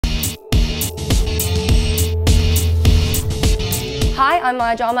Hi, I'm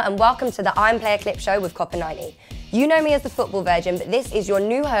Maya Jama and welcome to the I AM PLAYR Clip Show with Copper 90. You know me as the football virgin, but this is your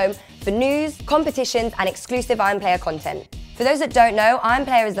new home for news, competitions and exclusive I AM PLAYR content. For those that don't know, I AM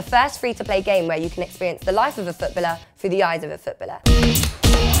PLAYR is the first free-to-play game where you can experience the life of a footballer through the eyes of a footballer.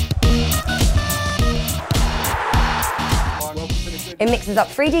 It mixes up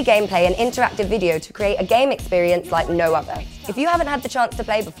 3D gameplay and interactive video to create a game experience like no other. If you haven't had the chance to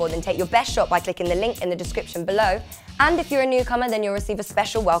play before, then take your best shot by clicking the link in the description below. And if you're a newcomer, then you'll receive a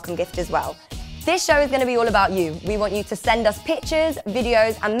special welcome gift as well. This show is going to be all about you. We want you to send us pictures,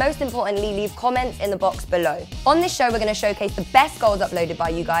 videos, and most importantly, leave comments in the box below. On this show, we're going to showcase the best goals uploaded by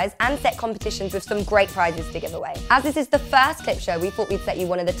you guys and set competitions with some great prizes to give away. As this is the first clip show, we thought we'd set you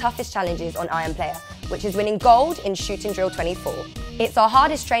one of the toughest challenges on I AM PLAYR, which is winning gold in Shooting Drill 24. It's our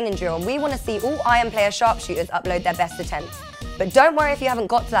hardest training drill, and we want to see all I AM PLAYR sharpshooters upload their best attempts. But don't worry if you haven't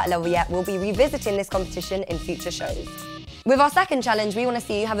got to that level yet, we'll be revisiting this competition in future shows. With our second challenge, we want to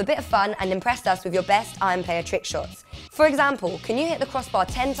see you have a bit of fun and impress us with your best I AM PLAYR trick shots. For example, can you hit the crossbar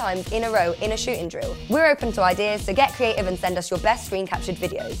 10 times in a row in a shooting drill? We're open to ideas, so get creative and send us your best screen captured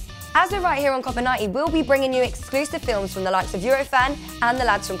videos. As we're right here on Copper 90, we'll be bringing you exclusive films from the likes of Eurofan and the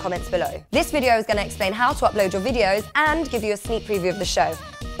lads from comments below. This video is going to explain how to upload your videos and give you a sneak preview of the show.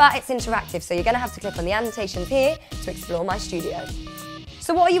 But it's interactive, so you're going to have to click on the annotations here to explore my studio.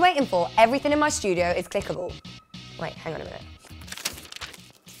 So what are you waiting for? Everything in my studio is clickable. Wait, hang on a minute.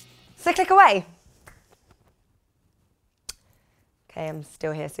 So click away. Okay, I'm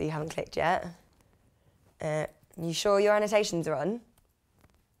still here, so you haven't clicked yet. You sure your annotations are on?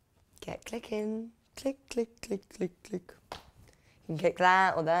 Get clicking. Click, click, click, click, click. You can click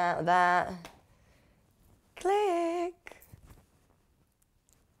that or that or that. Click.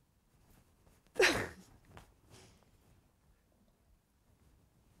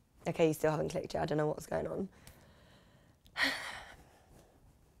 Okay, you still haven't clicked yet. I don't know what's going on.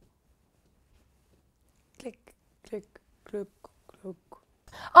 Click, click, click, click.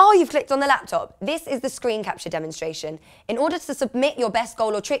 Oh, you've clicked on the laptop. This is the screen capture demonstration. In order to submit your best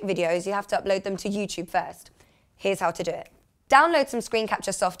goal or trick videos, you have to upload them to YouTube first. Here's how to do it. Download some screen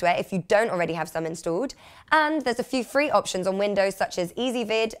capture software if you don't already have some installed, and there's a few free options on Windows such as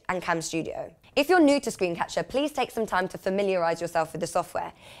EasyVid and Cam Studio. If you're new to screen capture, please take some time to familiarise yourself with the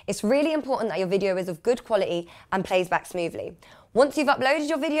software. It's really important that your video is of good quality and plays back smoothly. Once you've uploaded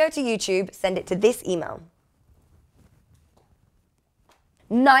your video to YouTube, send it to this email.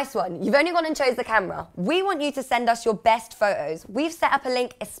 Nice one, you've only gone and chose the camera. We want you to send us your best photos. We've set up a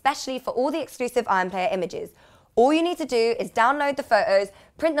link especially for all the exclusive I AM PLAYR images. All you need to do is download the photos,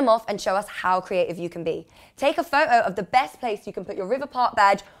 print them off and show us how creative you can be. Take a photo of the best place you can put your River Park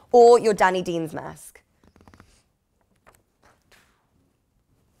badge or your Danny Dean's mask.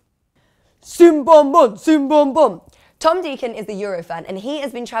 Sim bom bom, sim bom bom. Tom Deacon is the Eurofan and he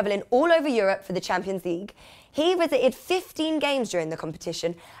has been travelling all over Europe for the Champions League. He visited 15 games during the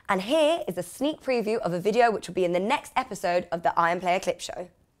competition, and here is a sneak preview of a video which will be in the next episode of the I AM PLAYR Clip Show.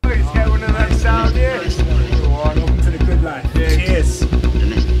 Let's get one of that sound here. Welcome to the good life. Yeah. Cheers.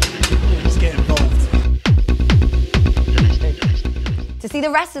 Let's get involved. To see the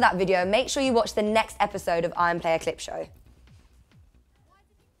rest of that video, make sure you watch the next episode of I AM PLAYR Clip Show.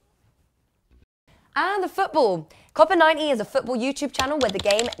 And the football. Copper 90 is a football YouTube channel where the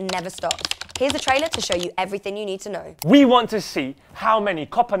game never stops. Here's a trailer to show you everything you need to know. We want to see how many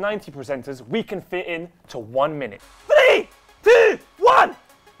Copper 90 presenters we can fit in to 1 minute. 3, 2, 1!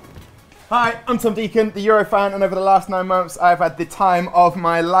 Hi, I'm Tom Deacon, the Eurofan, and over the last 9 months I've had the time of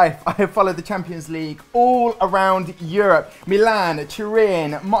my life. I have followed the Champions League all around Europe. Milan,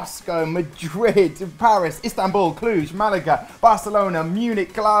 Turin, Moscow, Madrid, Paris, Istanbul, Cluj, Malaga, Barcelona,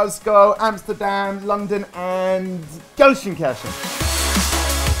 Munich, Glasgow, Amsterdam, London and Gelsenkirchen.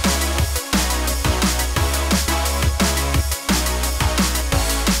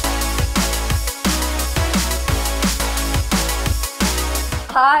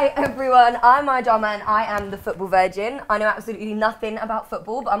 Hi everyone, I'm Maya Jama and I am the football virgin. I know absolutely nothing about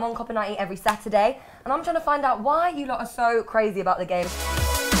football, but I'm on Copper 90 every Saturday and I'm trying to find out why you lot are so crazy about the game.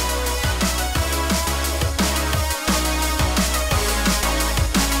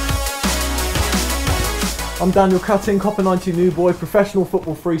 I'm Daniel Cutting, Copper 90 new boy, professional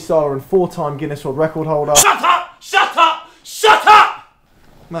football freestyler and 4-time Guinness World Record holder. Shut up! Shut up! Shut up!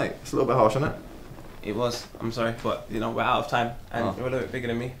 Mate, it's a little bit harsh, isn't it? It was, I'm sorry, but you know, we're out of time and you're a little bit bigger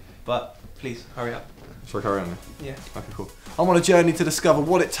than me, but please, hurry up. Shall I carry on? Yeah. Okay, cool. I'm on a journey to discover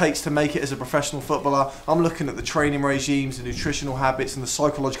what it takes to make it as a professional footballer. I'm looking at the training regimes, the nutritional habits and the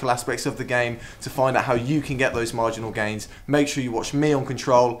psychological aspects of the game to find out how you can get those marginal gains. Make sure you watch me on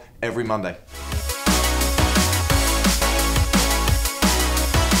Control every Monday.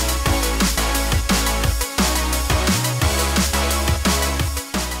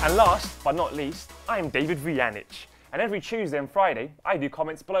 And last but not least, I'm David Vujanich. And every Tuesday and Friday, I do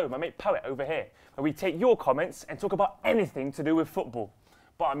Comments Below with my mate Poet over here, where we take your comments and talk about anything to do with football.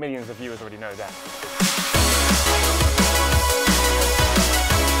 But our millions of viewers already know that.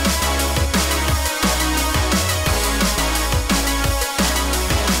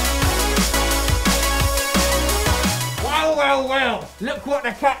 Well, look what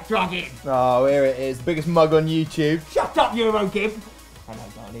the cat drug in. Oh, here it is. Biggest mug on YouTube. Shut up, Eurogib. Hello,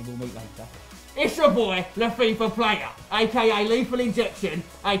 darling, we'll meet later. It's your boy, the FIFA player, aka Lethal Injection,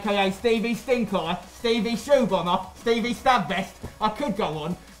 aka Stevie Stinkeye, Stevie Shoe Bomber, Stevie Stabvest. I could go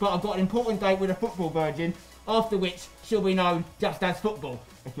on, but I've got an important date with a football virgin, after which she'll be known just as football,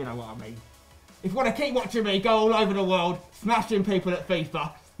 if you know what I mean. If you want to keep watching me go all over the world, smashing people at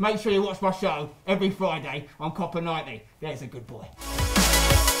FIFA, make sure you watch my show every Friday on Copper 90. There's a good boy.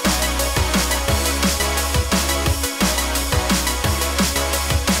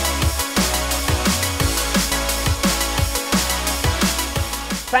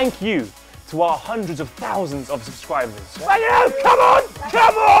 Thank you to our hundreds of thousands of subscribers. Come on,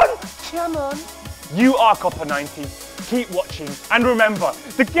 come on, come on. You are Copper 90. Keep watching and remember,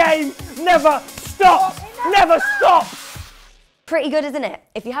 the game never stops, never stops. Pretty good, isn't it?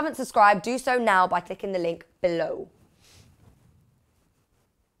 If you haven't subscribed, do so now by clicking the link below.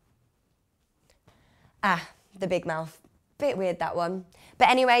 Ah, the big mouth. Bit weird, that one. But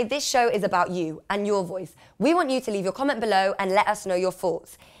anyway, this show is about you and your voice. We want you to leave your comment below and let us know your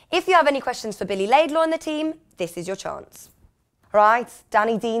thoughts. If you have any questions for Billy Laidlaw and the team, this is your chance. Right,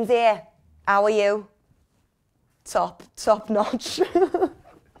 Danny Dean's here. How are you? Top notch.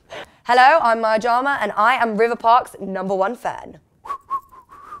 Hello, I'm Maya Jama and I am River Park's #1 fan.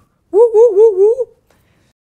 Woo, woo, woo.